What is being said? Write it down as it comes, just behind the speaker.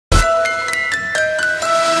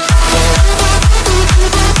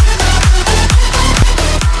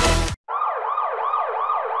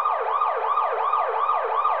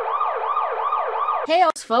Hey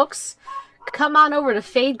folks, come on over to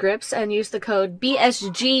Fade Grips and use the code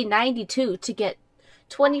BSG92 to get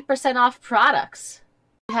 20% off products.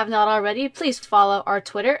 If you have not already, please follow our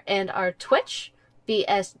Twitter and our Twitch,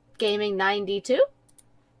 BSGaming92,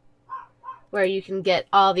 where you can get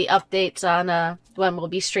all the updates on when we'll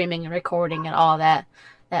be streaming and recording and all that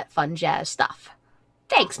fun jazz stuff.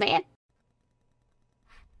 Thanks, man!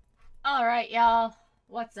 Alright, y'all.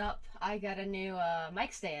 What's up? I got a new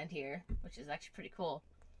mic stand here, which is actually pretty cool.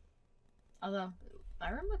 Although, my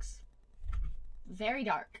room looks very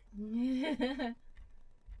dark.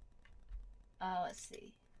 Let's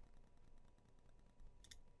see.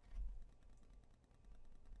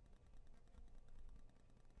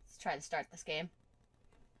 Let's try to start this game.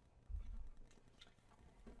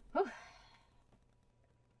 Whew.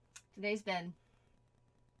 Today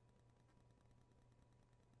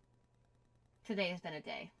has been a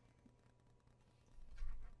day.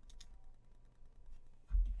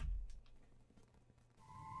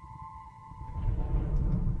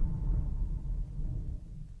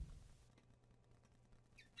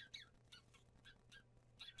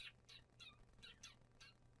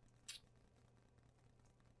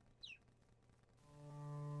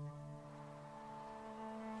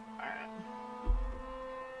 Alright.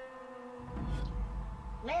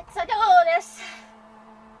 Let's do this!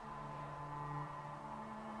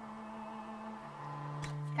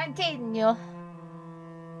 Continue.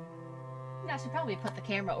 I should probably put the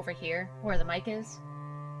camera over here where the mic is.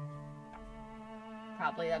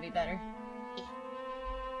 Probably that'd be better.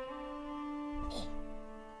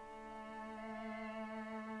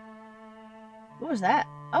 What was that?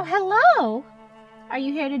 Oh, hello! Are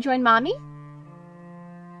you here to join mommy?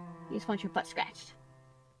 You just want your butt scratched.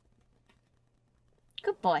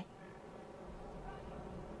 Good boy.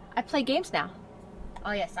 I play games now.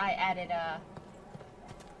 Oh yes, I added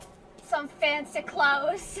some fancy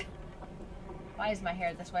clothes. Why is my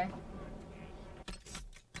hair this way?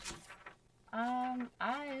 I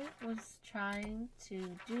was trying to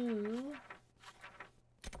do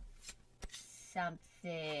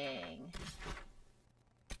something.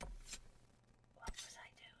 What was I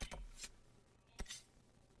doing?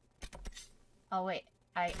 Oh wait,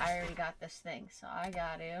 I already got this thing, so I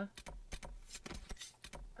gotta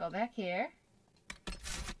go back here.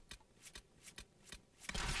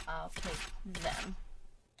 I'll pick them.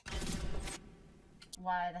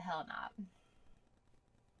 Why the hell not?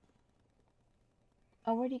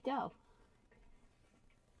 Oh, where'd he go?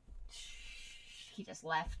 He just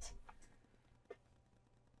left.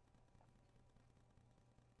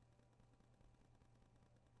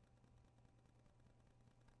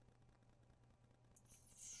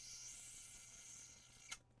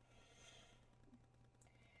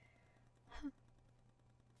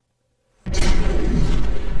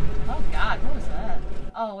 Oh god, what was that?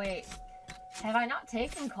 Oh wait, have I not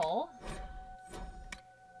taken coal?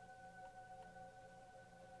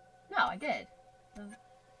 No, I did.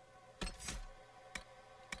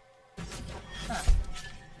 Huh.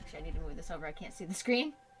 Actually, I need to move this over. I can't see the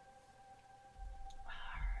screen.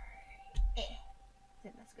 I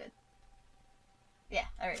think that's good. Yeah,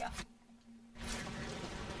 there we go.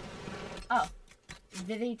 Oh,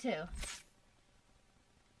 Vivi too.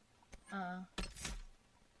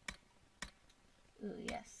 Ooh,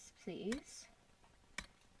 yes, please.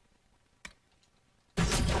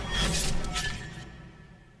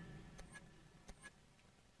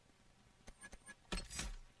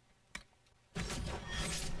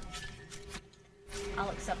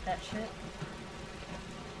 I'll accept that shit.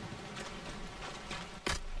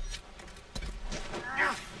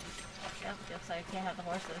 Yep, looks like I can't have the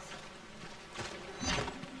horses.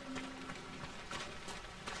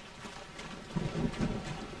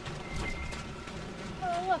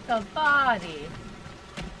 Oh, look, a body.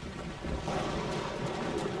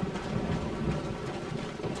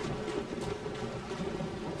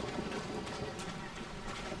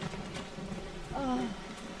 Oh.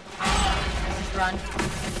 Let's just run.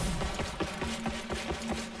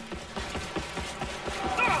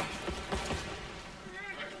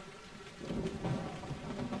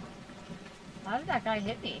 How did that guy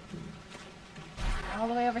hit me? All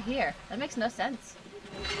the way over here. That makes no sense.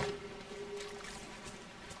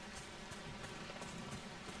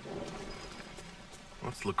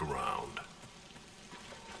 Let's look around.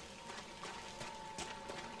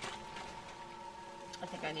 I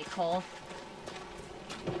think I need coal.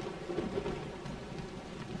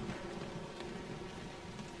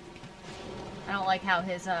 I don't like how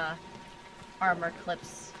his armor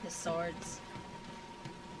clips his swords.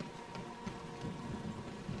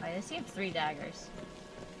 Wait, I see him 3 daggers.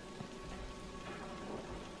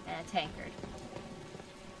 And a tankard.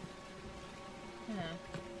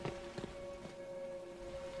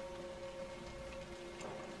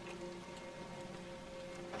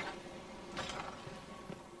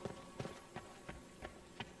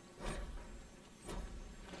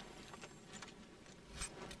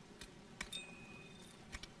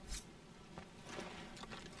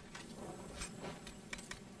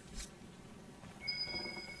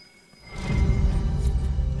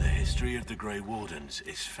 The history of the Grey Wardens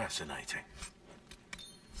is fascinating.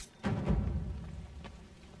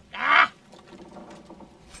 Ah!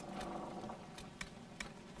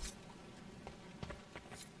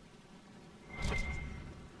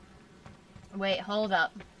 Wait, hold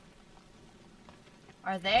up.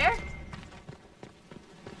 Are there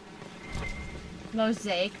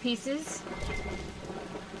mosaic pieces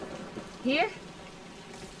here?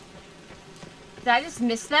 Did I just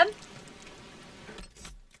miss them?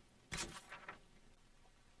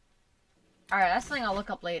 Alright, that's something I'll look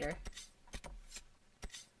up later.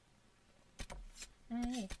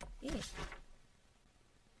 Hey, yeah.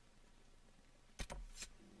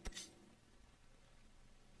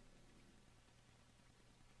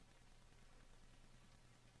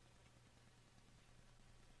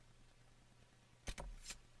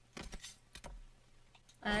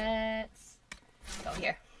 Let's go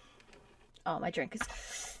here. Oh, my drink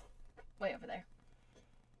is way over there.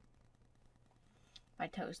 My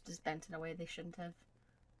toast is bent in a way they shouldn't have.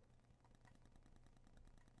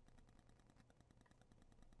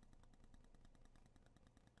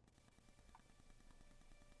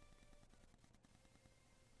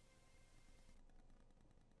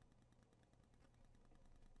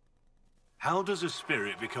 How does a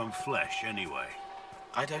spirit become flesh, anyway?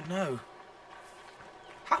 I don't know.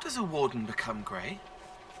 How does a warden become grey?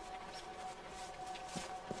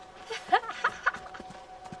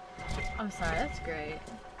 I'm sorry, that's great.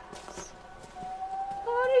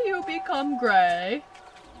 How do you become grey?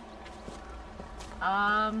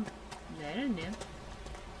 I don't know.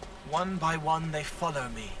 One by one they follow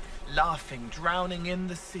me, laughing, drowning in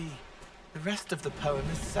the sea. The rest of the poem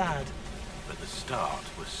is sad. But the start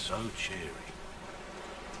was so cheery.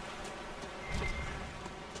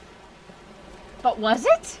 But was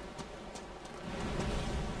it?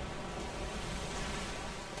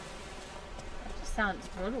 That just sounds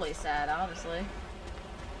brutally sad, honestly.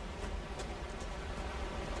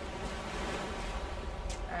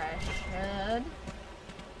 I should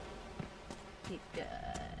be good.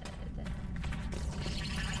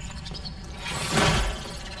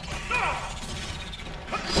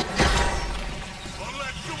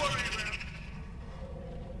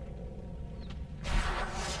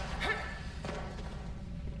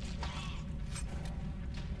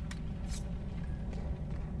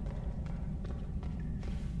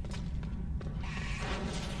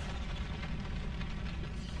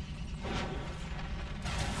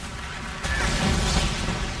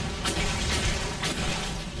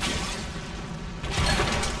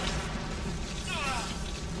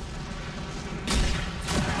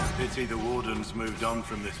 Pity the Wardens moved on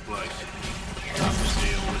from this place. Have to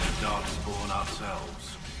deal with the Darkspawn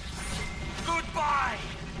ourselves. Goodbye!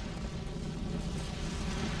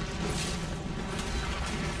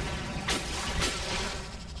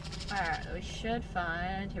 Alright, we should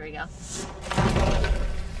find... Here we go.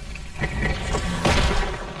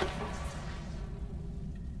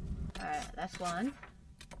 Alright, that's one.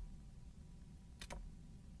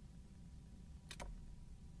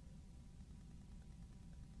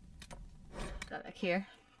 Go back here.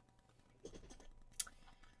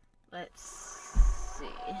 Let's see.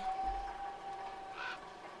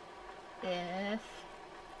 If...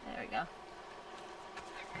 There we go.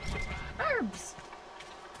 Herbs!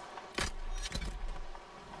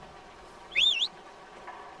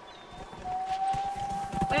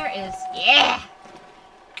 Where is... Yeah!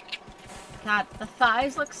 God, the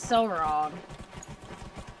thighs look so wrong.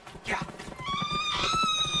 Yeah.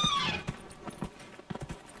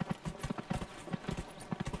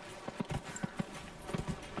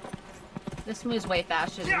 This moves way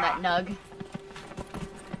faster than that nug.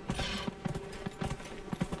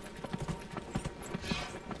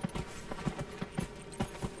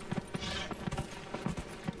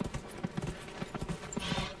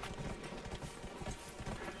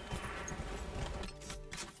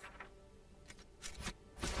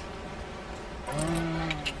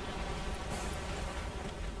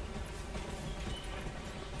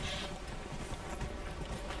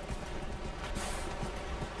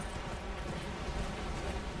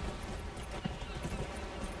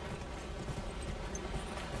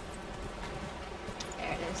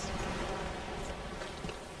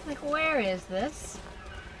 Where is this?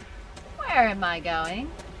 Where am I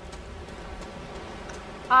going?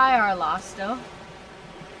 Hi, Arlosto.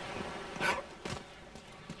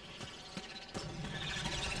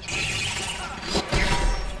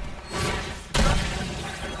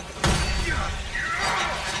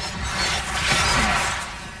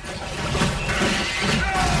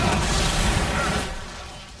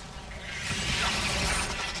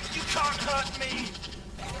 You can't hurt me!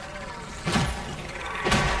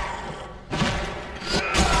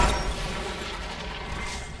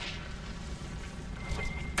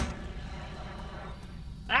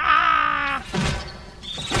 Ah!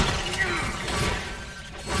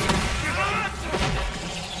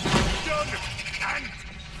 Done! And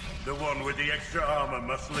the one with the extra armor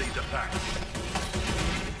must lead the pack.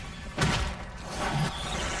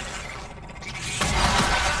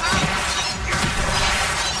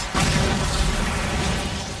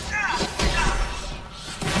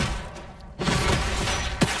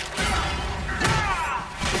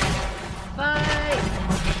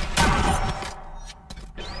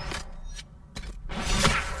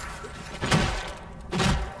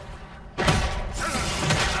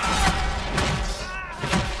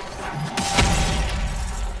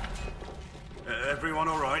 Everyone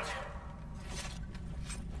all right?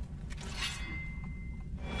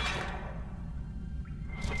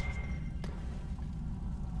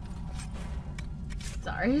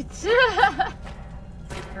 Sorry.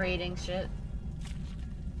 Reading shit.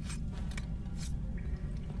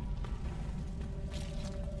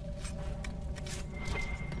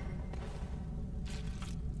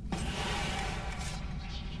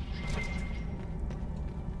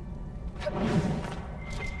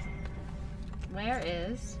 Where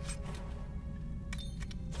is...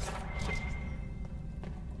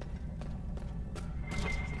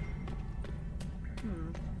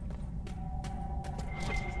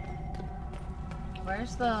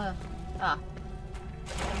 Where's the... Ah.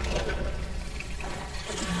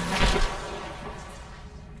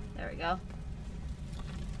 There we go.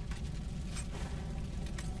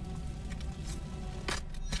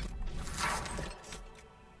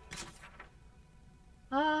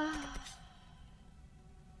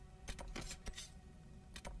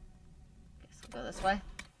 Guess we'll go this way.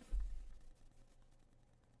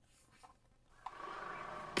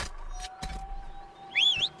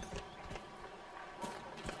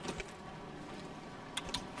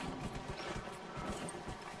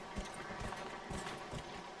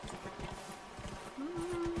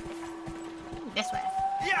 This way.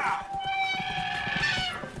 Yeah!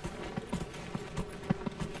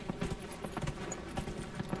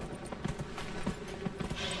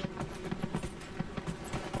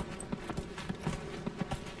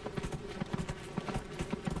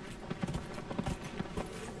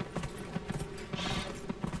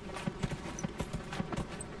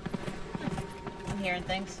 I'm hearing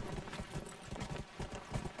things.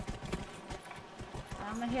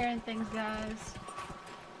 I'm hearing things, guys.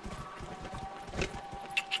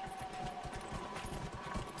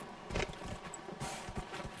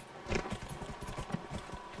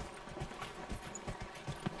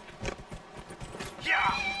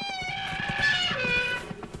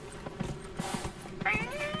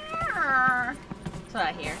 That's what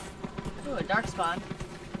I hear. Ooh, a dark spawn.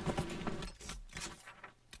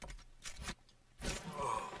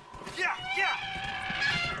 Yeah, yeah!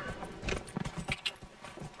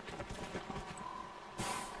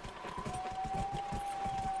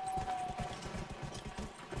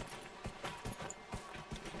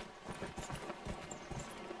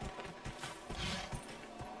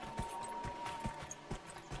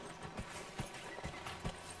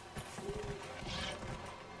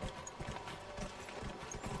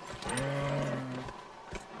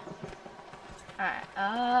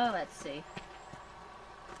 Alright, let's see.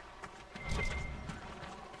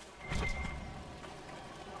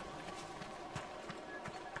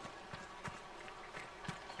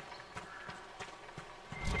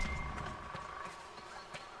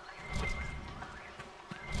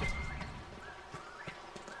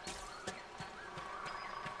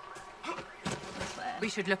 This way. We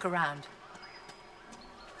should look around.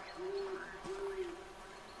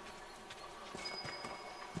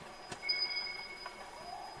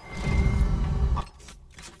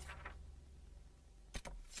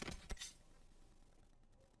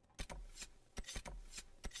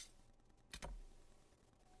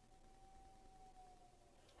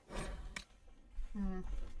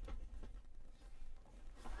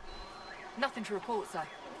 Nothing to report, sir.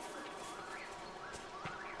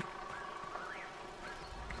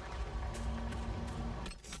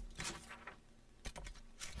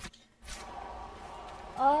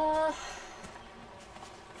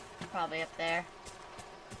 Probably up there.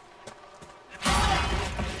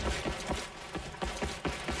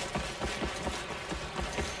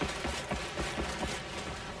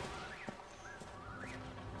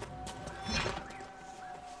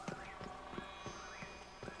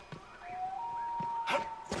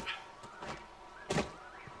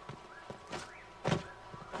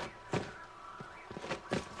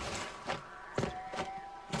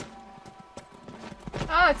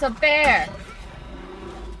 it's a bear!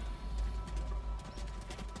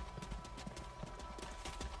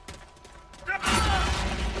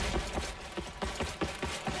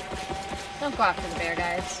 Don't go after the bear,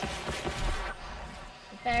 guys.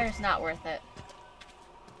 The bear's not worth it.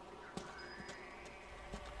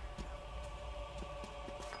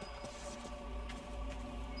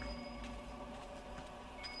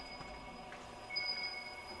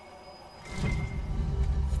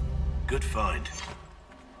 Good find.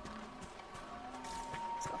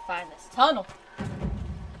 Let's go find this tunnel.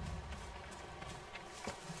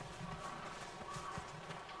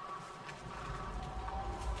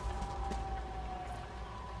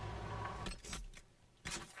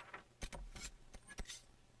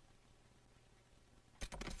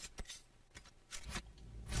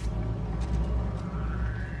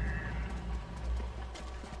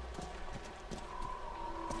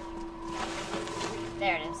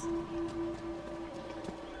 There it is.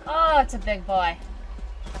 Oh, it's a big boy.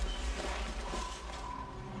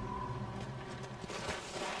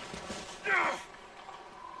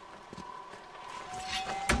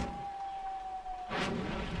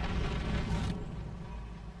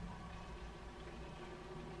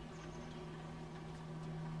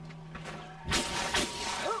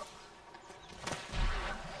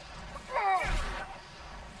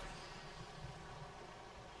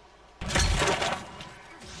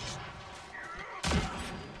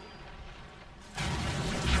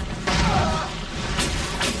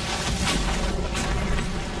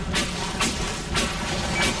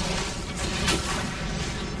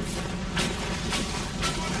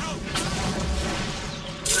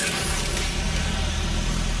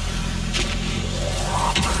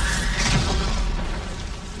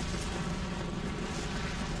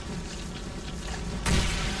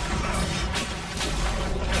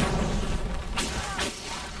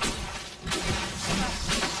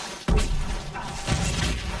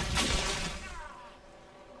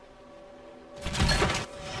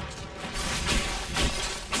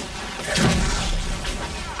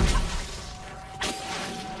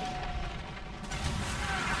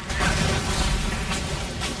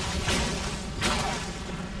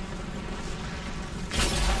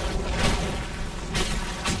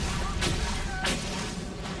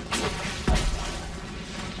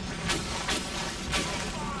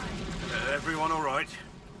 Everyone all right?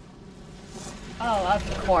 Oh,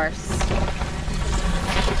 of course.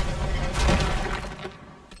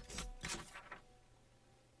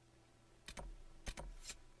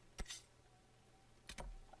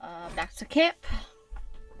 Back to camp.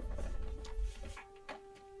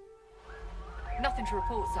 Nothing to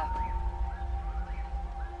report, sir.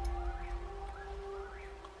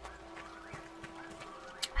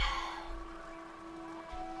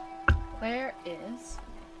 Where is...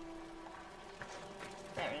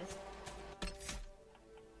 There it is.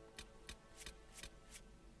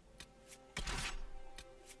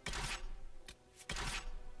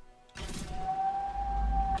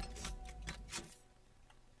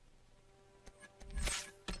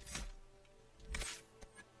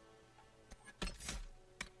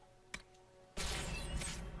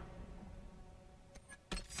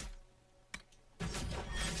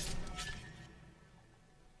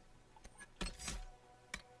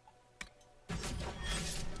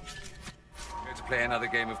 Play another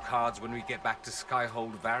game of cards when we get back to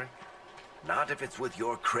Skyhold Varric? Not if it's with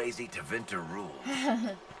your crazy Tevinter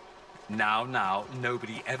rules. Now,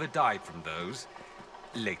 nobody ever died from those.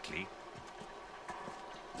 Lately.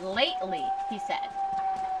 Lately, he said.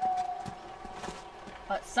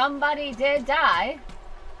 But somebody did die.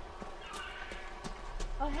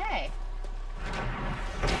 Oh, hey.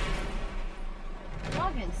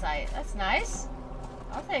 Login site. That's nice.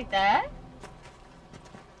 I'll take that.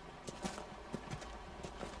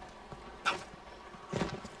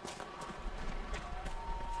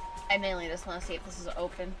 I mainly just want to see if this is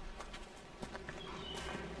open.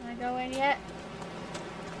 Can I go in yet?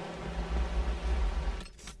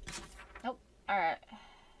 Nope. Alright.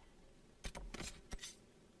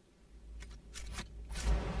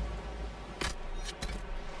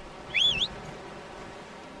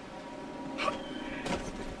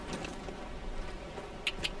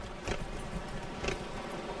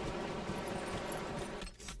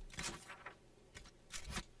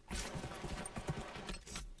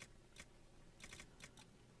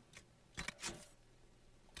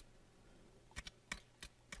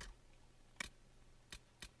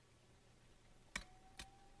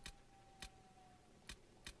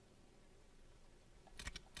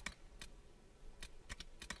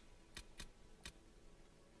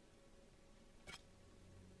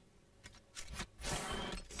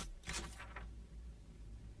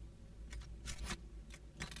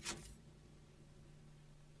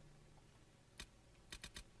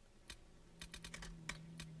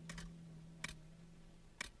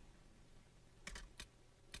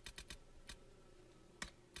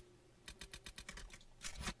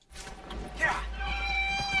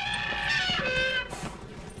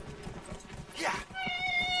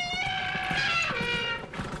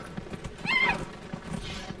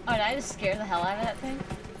 I just scare the hell out of that thing?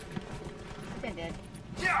 I did.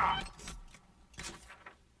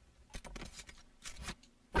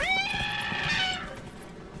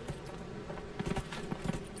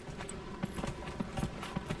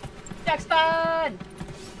 Duck spawn!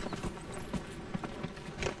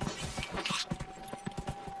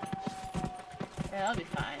 Yeah, that'll be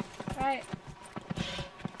fine. Right?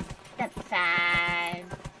 That's fine.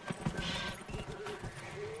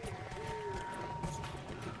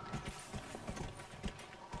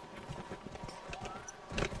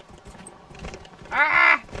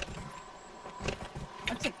 Ah!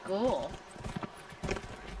 What's a ghoul?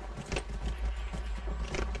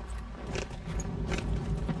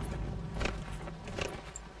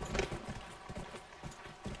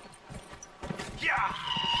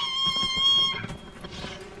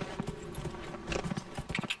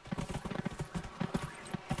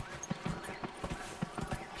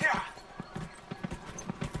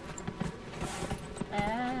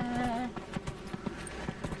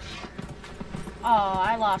 Oh,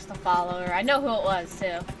 I lost a follower. I know who it was,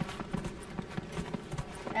 too.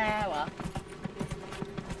 Ah, well.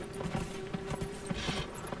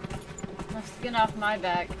 Let's get off my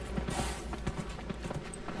back.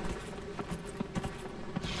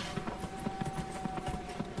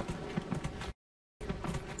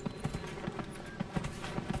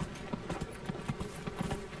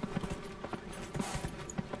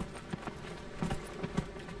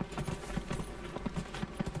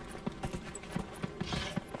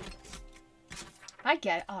 I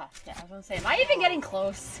get it. Oh, yeah, I was gonna say, am I even getting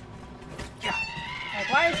close? Yeah. Like,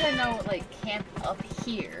 why is there no, like, camp up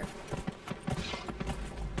here?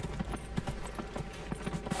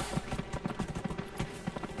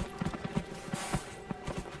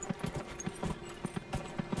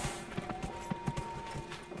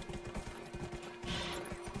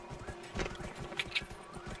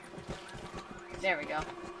 There we go.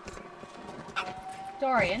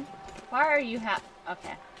 Dorian, why are you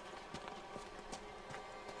okay.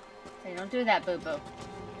 Hey, don't do that, boo-boo.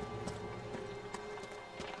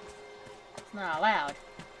 It's not allowed.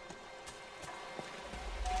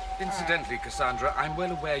 Incidentally, Cassandra, I'm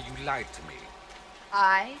well aware you lied to me.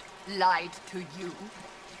 I lied to you.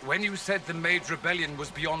 When you said the Mage Rebellion was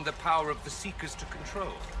beyond the power of the Seekers to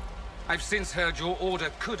control. I've since heard your order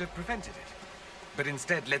could have prevented it, but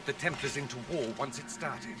instead led the Templars into war once it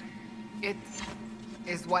started. It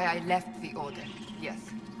is why I left the Order, yes.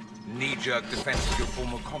 Knee-jerk defense of your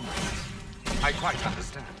former comrades. I quite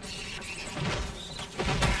understand.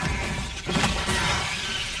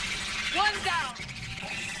 One down!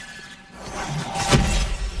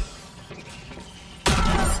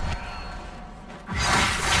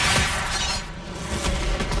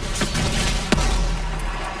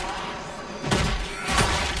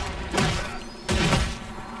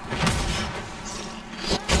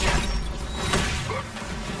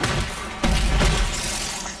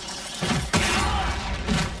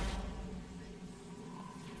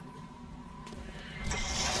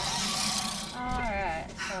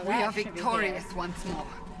 We are victorious once more.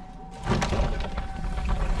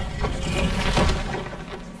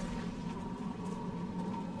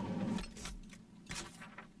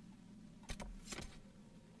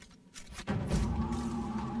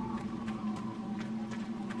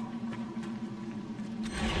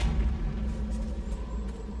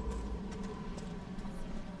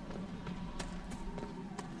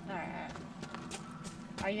 Alright.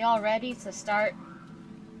 Are you all ready to start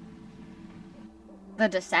the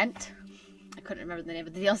descent? I couldn't remember the name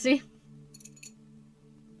of the DLC.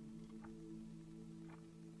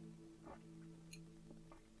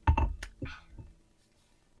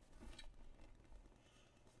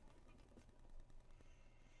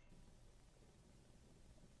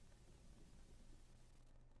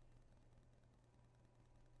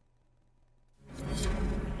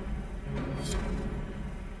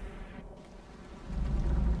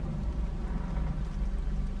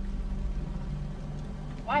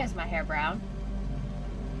 Why is my hair brown?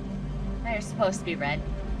 They're supposed to be red.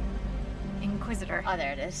 Inquisitor. Oh,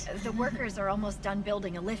 there it is. The workers are almost done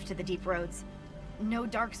building a lift to the deep roads. No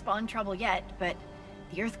darkspawn trouble yet, but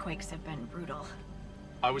the earthquakes have been brutal.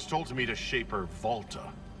 I was told to meet a Shaper,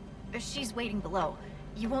 Volta. She's waiting below.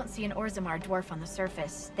 You won't see an Orzammar dwarf on the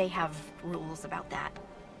surface. They have rules about that.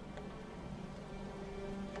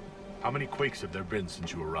 How many quakes have there been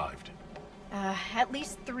since you arrived? At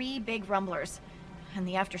least 3 big rumblers. And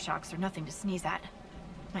the aftershocks are nothing to sneeze at.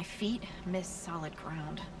 My feet miss solid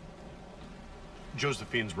ground.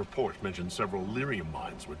 Josephine's report mentioned several lyrium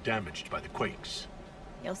mines were damaged by the quakes.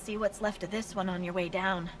 You'll see what's left of this one on your way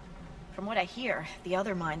down. From what I hear, the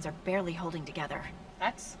other mines are barely holding together.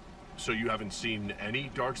 That's So you haven't seen any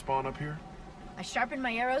darkspawn up here? I sharpened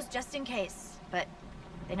my arrows just in case, but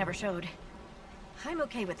they never showed. I'm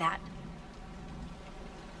okay with that.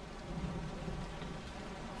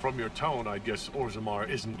 From your tone, I guess Orzammar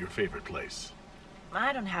isn't your favorite place.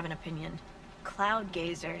 I don't have an opinion. Cloud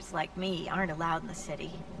gazers like me aren't allowed in the city.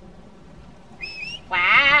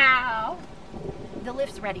 Wow. The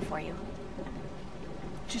lift's ready for you.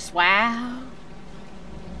 Just wow.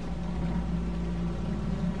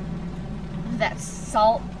 That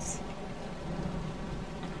salt.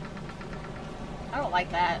 I don't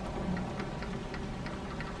like that.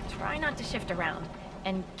 Try not to shift around,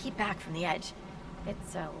 and keep back from the edge.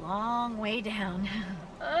 It's a long way down.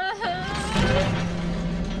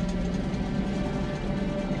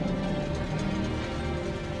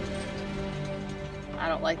 I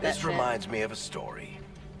don't like that This shit. reminds me of a story.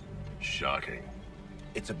 Shocking.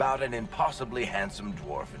 It's about an impossibly handsome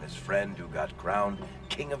dwarf and his friend who got crowned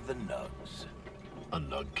King of the Nugs. A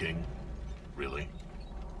Nug King? Really?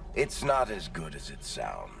 It's not as good as it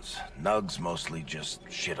sounds. Nugs mostly just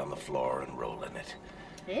shit on the floor and roll in it.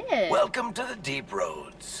 Ew. Welcome to the deep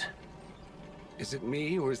roads. Is it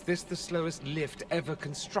me, or is this the slowest lift ever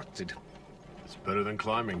constructed? It's better than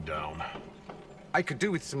climbing down. I could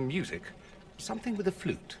do with some music. Something with a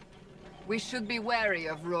flute. We should be wary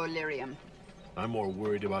of raw lyrium. I'm more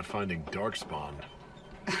worried about finding darkspawn.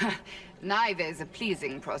 Neither is a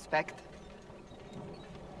pleasing prospect.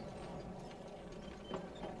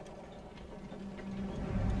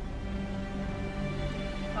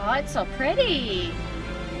 Oh, it's so pretty.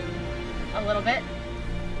 A little bit.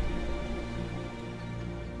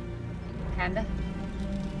 Kinda.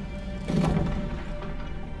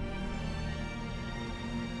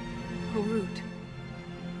 Horut,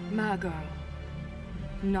 my girl,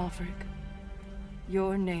 Nofric,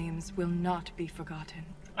 your names will not be forgotten.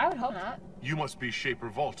 I would hope not. You must be Shaper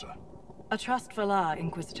Volta. A trustful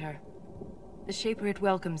Inquisitor. The Shaperate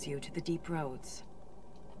welcomes you to the deep roads.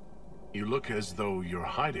 You look as though you're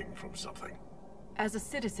hiding from something. As a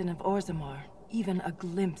citizen of Orzammar, even a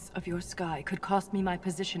glimpse of your sky could cost me my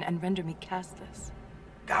position and render me castless.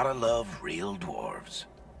 Gotta love real dwarves.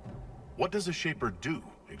 What does a Shaper do,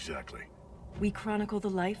 exactly? We chronicle the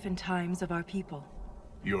life and times of our people.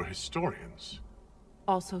 You're historians.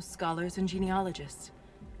 Also scholars and genealogists.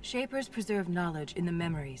 Shapers preserve knowledge in the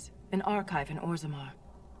memories, an archive in Orzammar.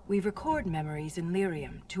 We record memories in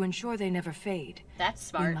Lyrium to ensure they never fade. That's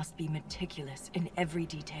smart. We must be meticulous in every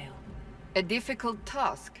detail. A difficult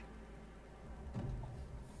task.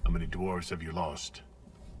 How many dwarves have you lost?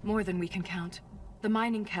 More than we can count. The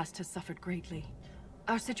mining caste has suffered greatly.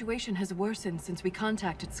 Our situation has worsened since we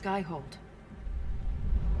contacted Skyhold.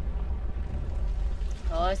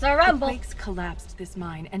 Oh, it's a The rumble. quakes collapsed this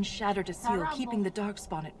mine and shattered a seal, rumble. keeping the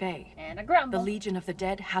Darkspawn at bay. And a The grumble. Legion of the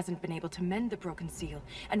Dead hasn't been able to mend the broken seal,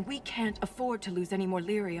 and we can't afford to lose any more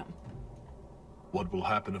lyrium. What will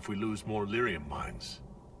happen if we lose more lyrium mines?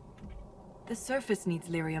 The surface needs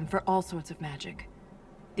lyrium for all sorts of magic.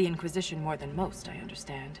 The Inquisition more than most, I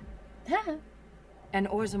understand. And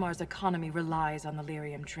Orzammar's economy relies on the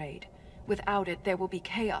lyrium trade. Without it, there will be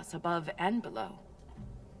chaos above and below.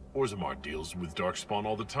 Orzammar deals with darkspawn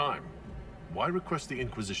all the time. Why request the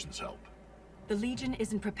Inquisition's help? The Legion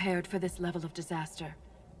isn't prepared for this level of disaster,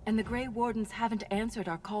 and the Grey Wardens haven't answered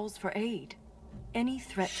our calls for aid. Any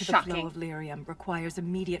threat to the Shocking. flow of lyrium requires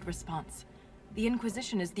immediate response. The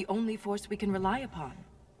Inquisition is the only force we can rely upon.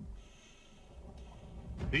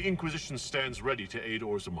 The Inquisition stands ready to aid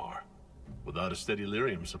Orzammar. Without a steady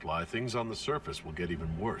lyrium supply, things on the surface will get even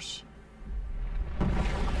worse.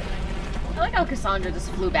 I like how Cassandra just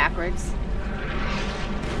flew backwards.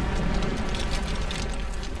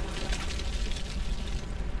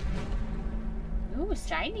 Ooh,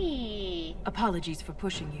 shiny. Apologies for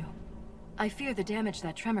pushing you. I fear the damage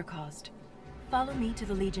that tremor caused. Follow me to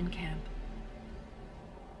the Legion camp.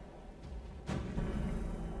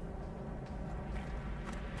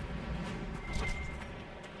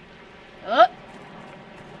 Oh.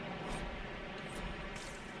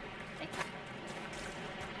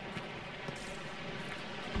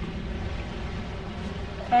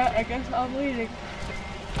 I guess I'm leaving.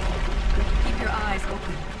 Keep your eyes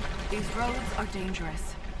open. These roads are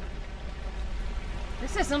dangerous.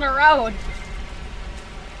 This isn't a road.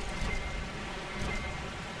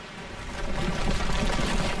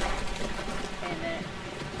 Wait a minute.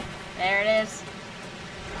 There it is.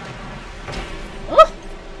 Ooh!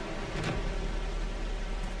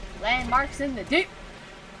 Landmarks in the deep.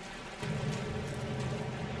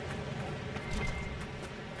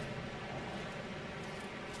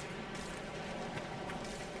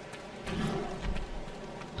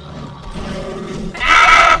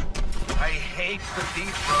 hate the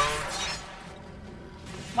deep roads.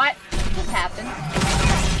 What just happened?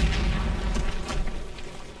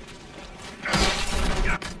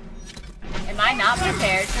 Am I not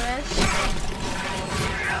prepared for this?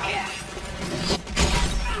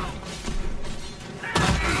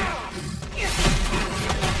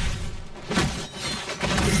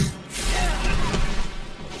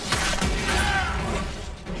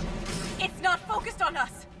 It's not focused on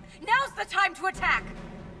us. Now's the time to attack.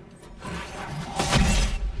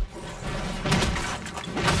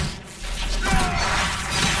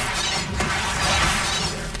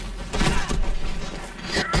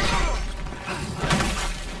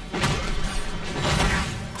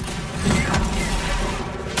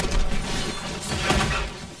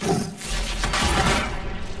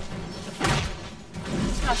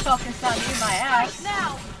 Not focused on you, my ass.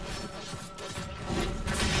 Now.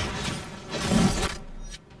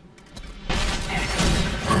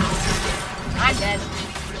 I'm dead.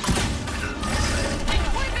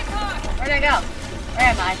 Where'd I go? Where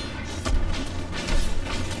am I?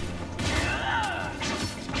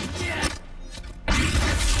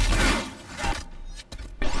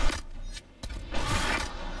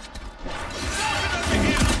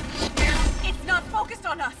 It's not focused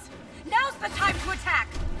on us. Now's the time to attack.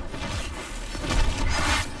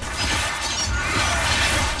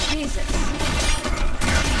 Jesus.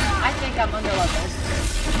 I think I'm under leveled.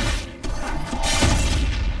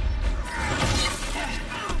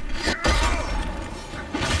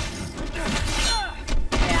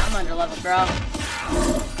 Yeah, I'm under leveled, bro.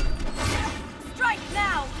 Strike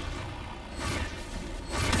now.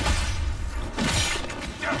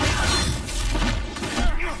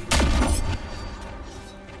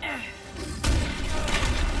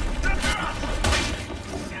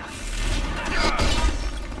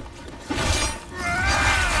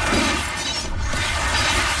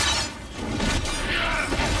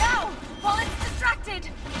 Now, while it's distracted.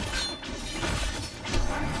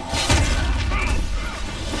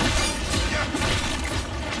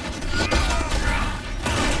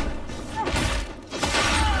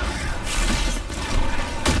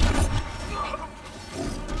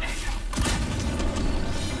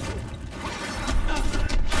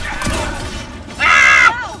 Now,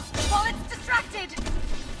 while it's distracted.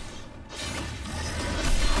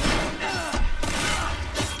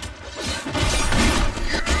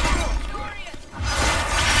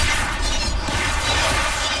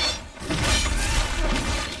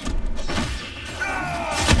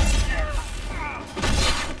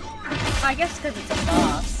 I guess because it's a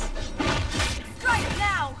boss. Strike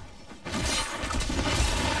now.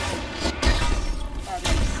 That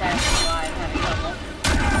makes sense why I'm having trouble.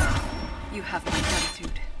 You have my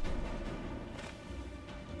gratitude.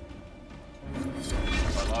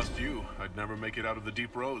 If I lost you, I'd never make it out of the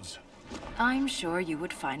deep roads. I'm sure you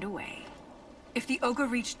would find a way. If the ogre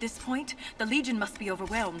reached this point, the Legion must be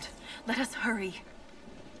overwhelmed. Let us hurry.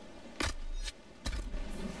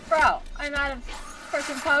 Bro, I'm out of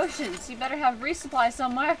freaking potions. You better have resupply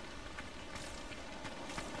somewhere.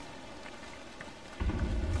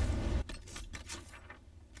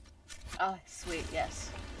 Oh, sweet,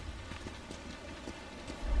 yes.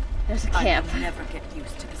 There's a camp. I will never get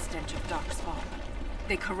used to the stench of darkspawn.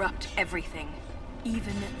 They corrupt everything,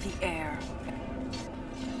 even the air.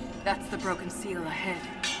 That's the broken seal ahead.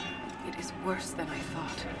 It is worse than I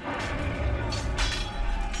thought.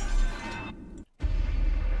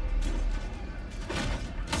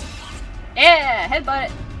 Yeah, headbutt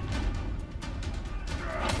it.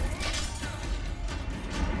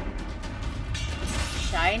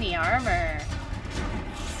 Shiny armor.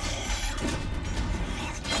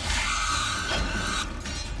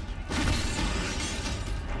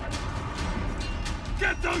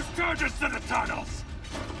 Get those charges to the tunnels!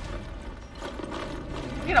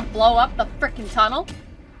 You're gonna blow up the frickin' tunnel?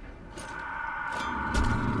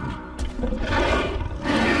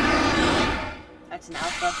 That's an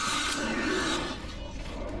alpha.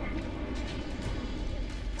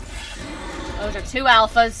 Those are 2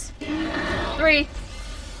 alphas. 3.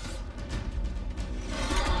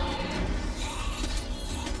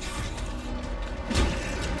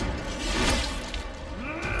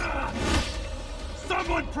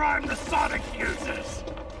 Someone prime the sonic fuses!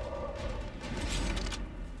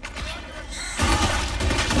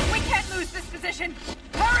 We can't lose this position!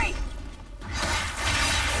 Hurry!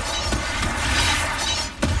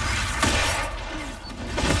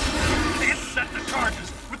 Set the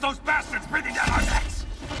charges with those bastards breathing down our necks!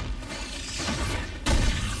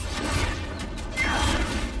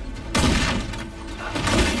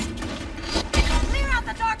 Clear out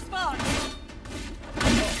the darkspawn!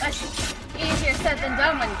 That's easier easier said than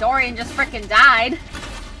done when Dorian just frickin' died.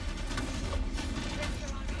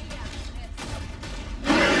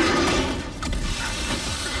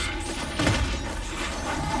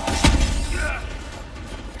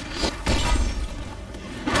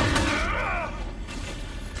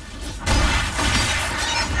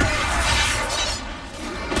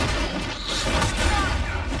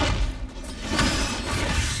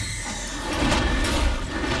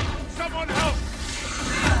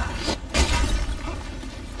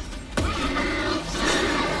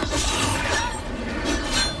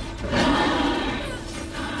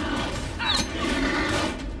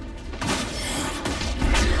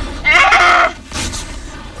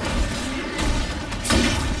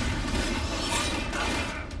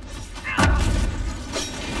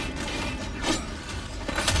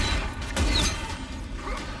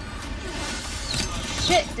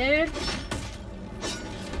 Shit, dude.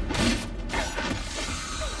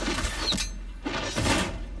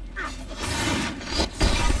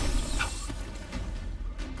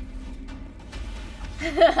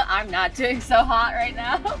 I'm not doing so hot right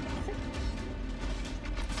now.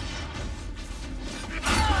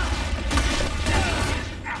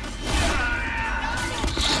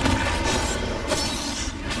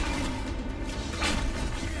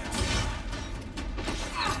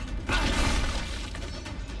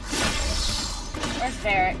 Where's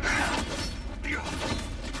Varric?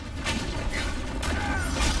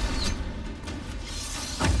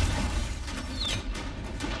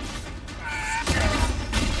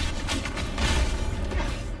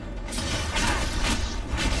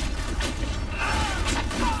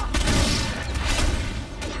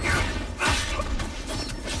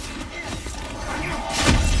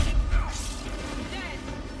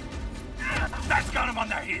 That's got them on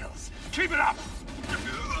their heels. Keep it up.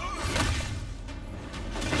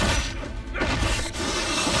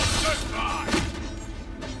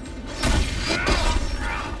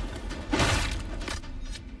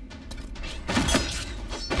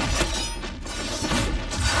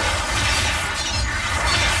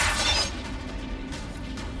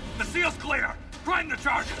 The seal's clear. Prime the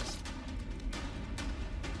charges.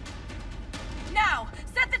 Now,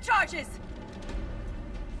 set the charges!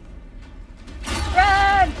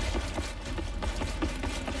 Run!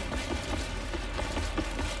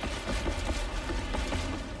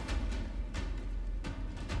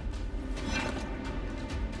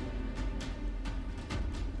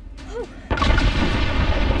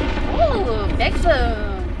 Ooh, big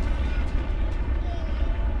boom.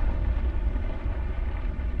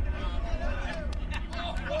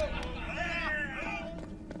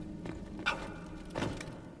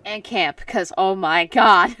 And camp, because oh my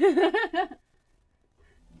god.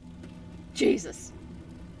 Jesus.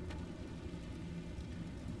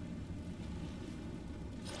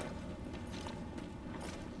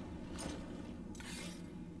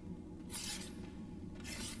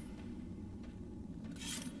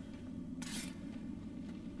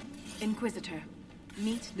 Inquisitor,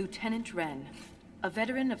 meet Lieutenant Wren, a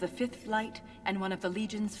veteran of the 5th Flight and one of the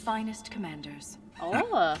Legion's finest commanders.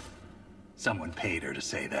 Oh. Someone paid her to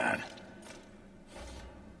say that.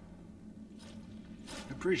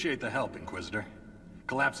 Appreciate the help, Inquisitor.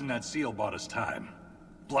 Collapsing that seal bought us time.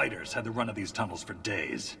 Blighters had the run of these tunnels for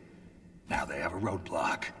days. Now they have a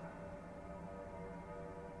roadblock.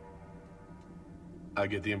 I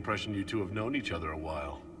get the impression you two have known each other a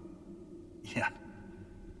while. Yeah.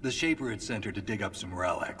 The Shaper had sent her to dig up some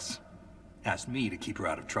relics. Asked me to keep her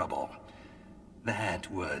out of trouble.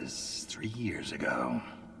 That was 3 years ago.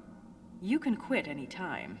 You can quit any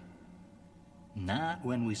time. Not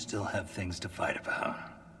when we still have things to fight about.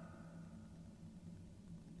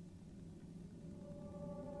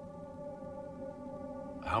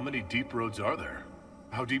 How many deep roads are there?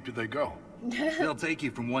 How deep do they go? They'll take you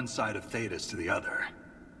from one side of Thetis to the other,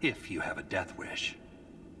 if you have a death wish.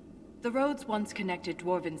 The roads once connected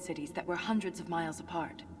dwarven cities that were hundreds of miles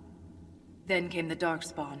apart. Then came the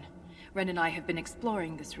Darkspawn. Ren and I have been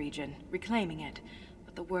exploring this region, reclaiming it,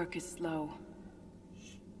 but the work is slow.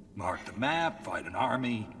 Mark the map, fight an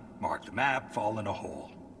army. Mark the map, fall in a hole.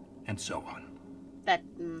 And so on.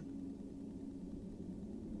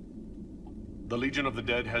 The Legion of the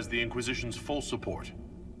Dead has the Inquisition's full support.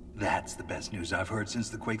 That's the best news I've heard since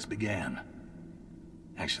the Quakes began.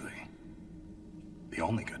 Actually, the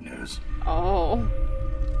only good news. Oh.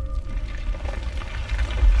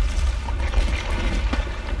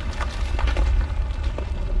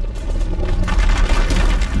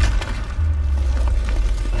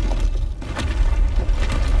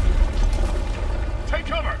 Take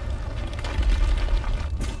cover!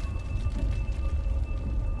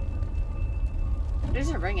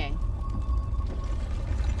 These are ringing.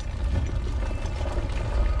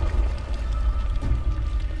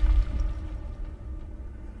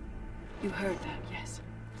 You heard that, yes.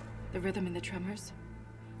 The rhythm in the tremors?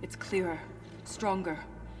 It's clearer, stronger,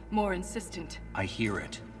 more insistent. I hear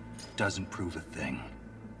it. Doesn't prove a thing.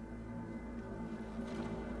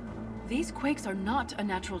 These quakes are not a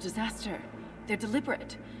natural disaster. They're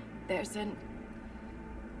deliberate. There's an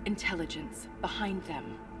intelligence behind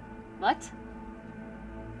them. What?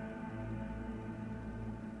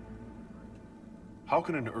 How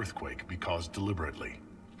can an earthquake be caused deliberately?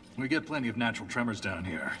 We get plenty of natural tremors down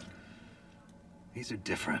here. These are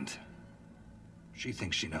different. She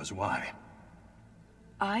thinks she knows why.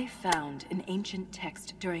 I found an ancient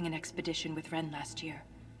text during an expedition with Ren last year.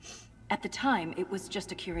 At the time, it was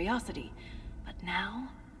just a curiosity, but now...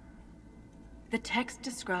 The text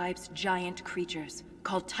describes giant creatures,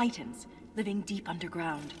 called Titans, living deep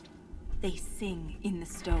underground. They sing in the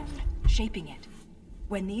stone, shaping it.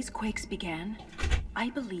 When these quakes began, I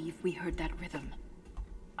believe we heard that rhythm.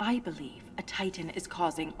 I believe a Titan is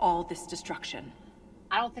causing all this destruction.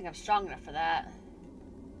 I don't think I'm strong enough for that.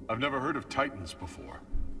 I've never heard of Titans before.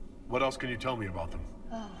 What else can you tell me about them?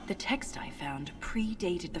 The text I found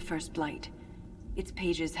predated the First Blight. Its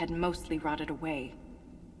pages had mostly rotted away.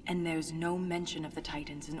 And there's no mention of the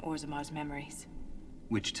Titans in Orzamar's memories.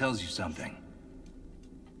 Which tells you something.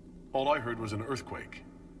 All I heard was an earthquake.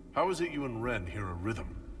 How is it you and Ren hear a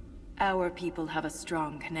rhythm? Our people have a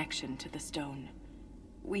strong connection to the stone.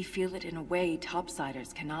 We feel it in a way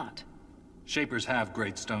topsiders cannot. Shapers have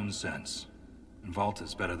great stone sense. And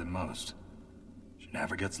Volta's better than most. She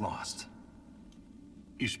never gets lost.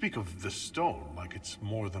 You speak of the stone like it's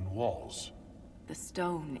more than walls. The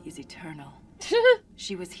stone is eternal.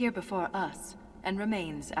 She was here before us, and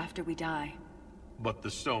remains after we die. But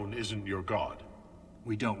the stone isn't your god.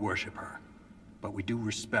 We don't worship her, but we do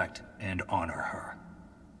respect and honor her.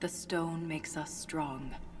 The stone makes us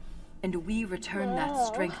strong, and we return that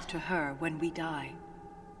strength to her when we die.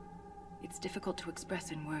 It's difficult to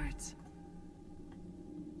express in words.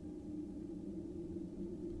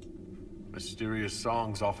 Mysterious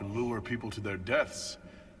songs often lure people to their deaths,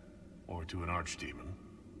 or to an archdemon.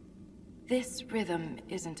 This rhythm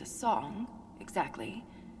isn't a song, exactly.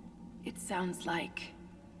 It sounds like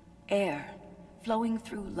air flowing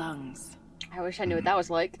through lungs. I wish I knew what that was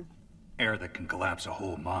like. Air that can collapse a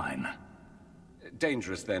whole mine.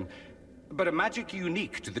 Dangerous, then. But a magic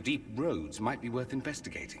unique to the deep roads might be worth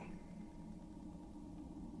investigating.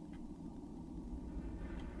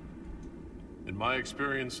 In my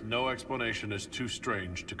experience, no explanation is too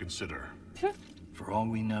strange to consider. For all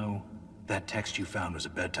we know, that text you found was a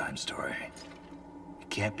bedtime story. We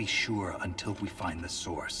can't be sure until we find the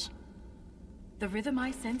source. The rhythm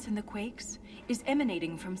I sense in the quakes is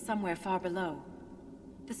emanating from somewhere far below.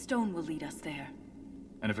 The stone will lead us there.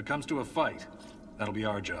 And if it comes to a fight, that'll be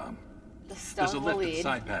our job. The stone There's a will lifted lead.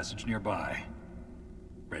 side passage nearby.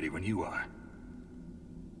 Ready when you are.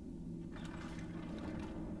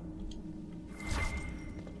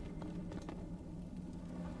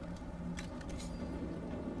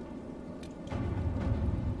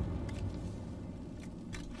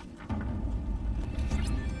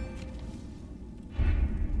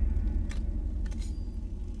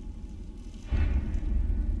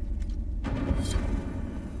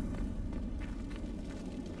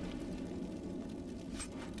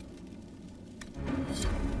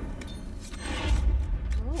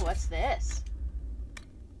 Ooh, what's this?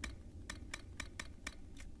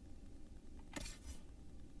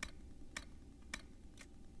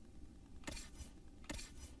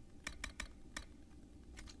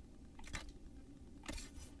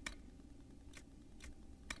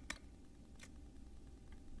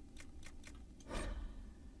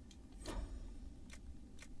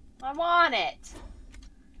 I want it.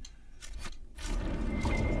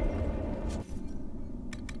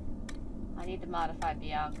 I need to modify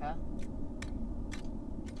Bianca.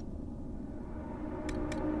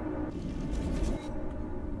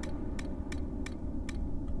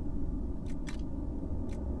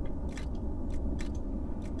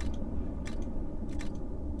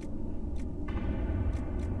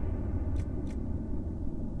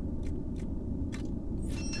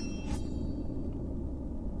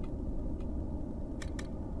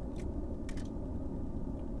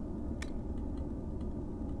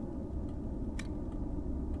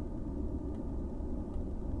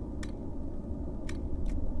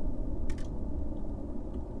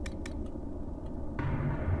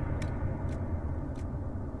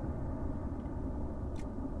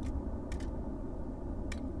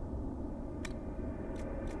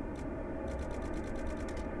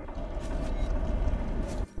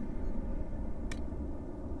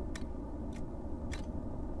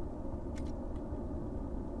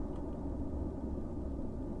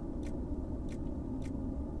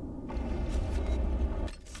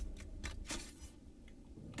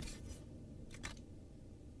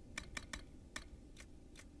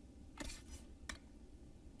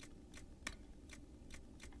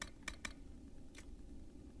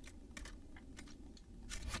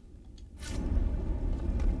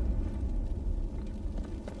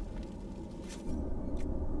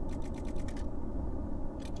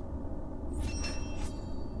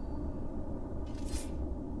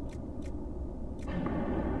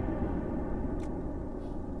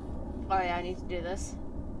 yeah, I need to do this.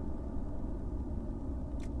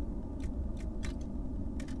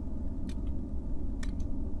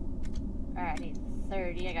 Alright, I need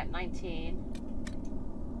 30. I got 19.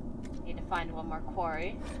 Need to find one more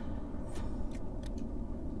quarry.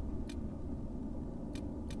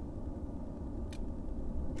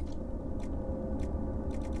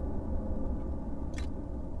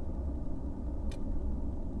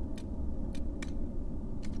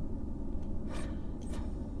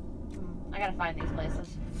 I gotta find these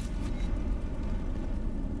places.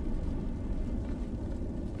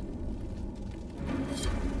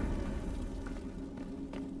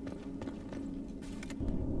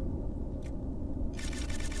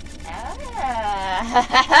 Ah.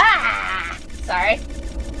 Sorry.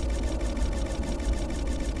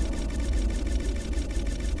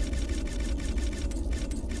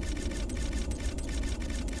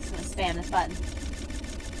 Just gonna spam this button.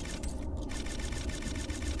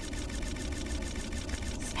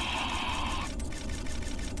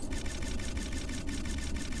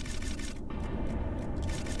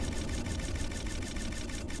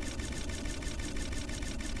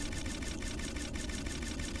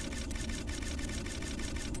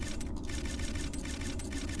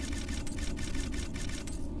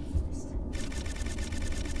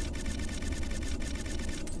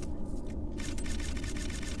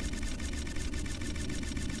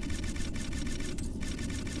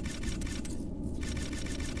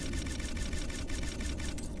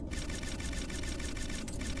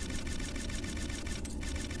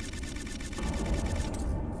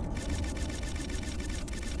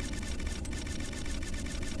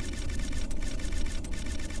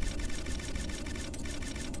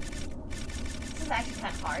 This is actually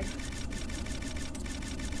kind of hard.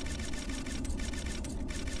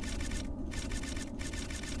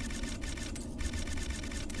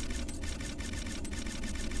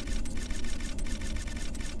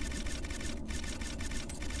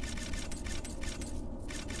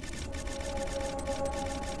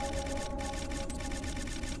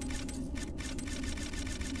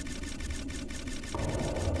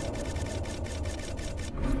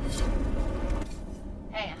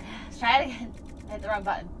 Hang on. Let's try it again. I hit the wrong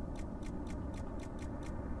button.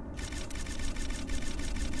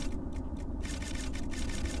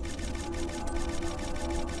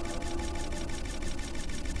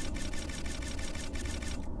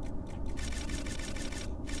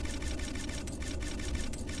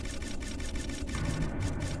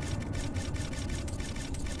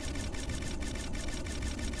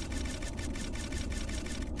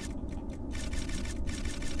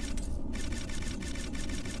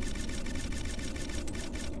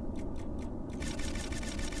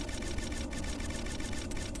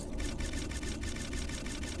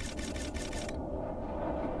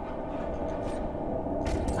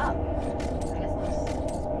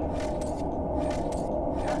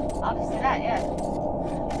 I'll just do that, yeah.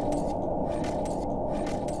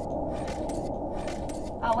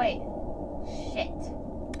 Oh, wait. Shit.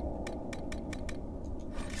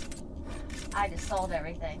 I just sold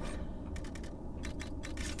everything.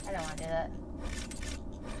 I don't want to do that.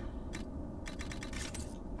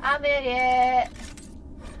 I'm an idiot.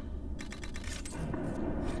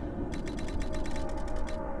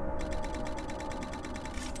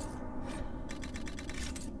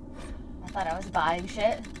 I thought I was buying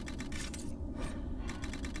shit.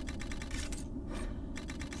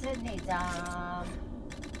 Sydney Dom.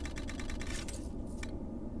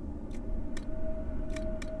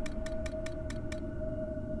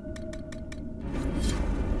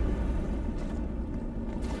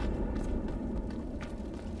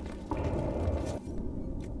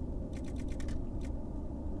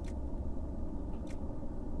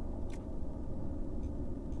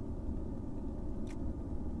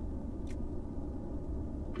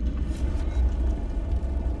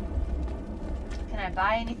 Can I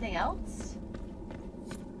buy anything else?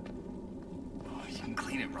 Oh, you can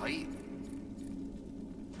clean it, right?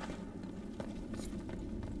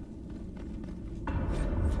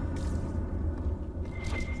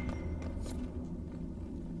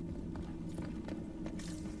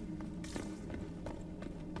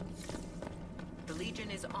 The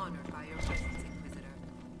Legion is honored by your presence, Inquisitor.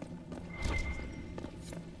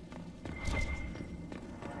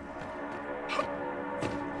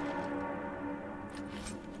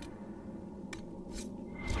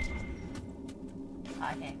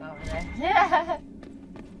 I can't go over there.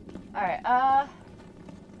 Alright,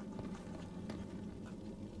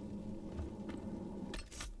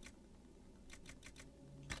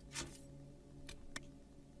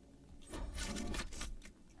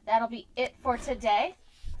 that'll be it for today.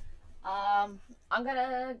 I'm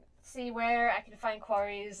gonna see where I can find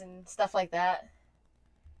quarries and stuff like that.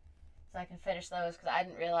 So I can finish those, because I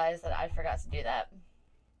didn't realize that I forgot to do that.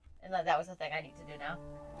 And that was the thing I need to do now.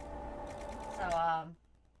 So,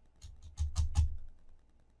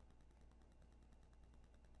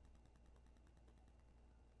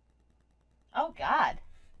 oh god.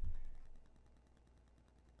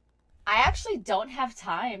 I actually don't have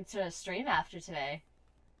time to stream after today.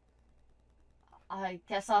 I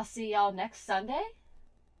guess I'll see y'all next Sunday.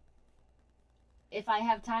 If I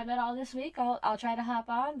have time at all this week, I'll try to hop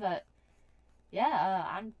on, but yeah,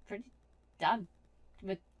 I'm pretty done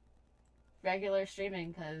with regular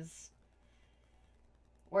streaming, because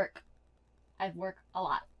work. I work a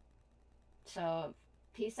lot. So,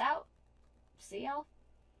 peace out. See y'all.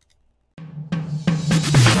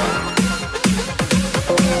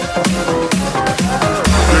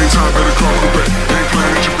 Daytime better come correct. Ain't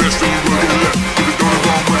playing at your best, then you will get left. If it don't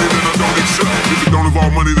involve money, then I don't accept. If it don't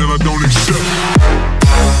involve money, then I don't accept.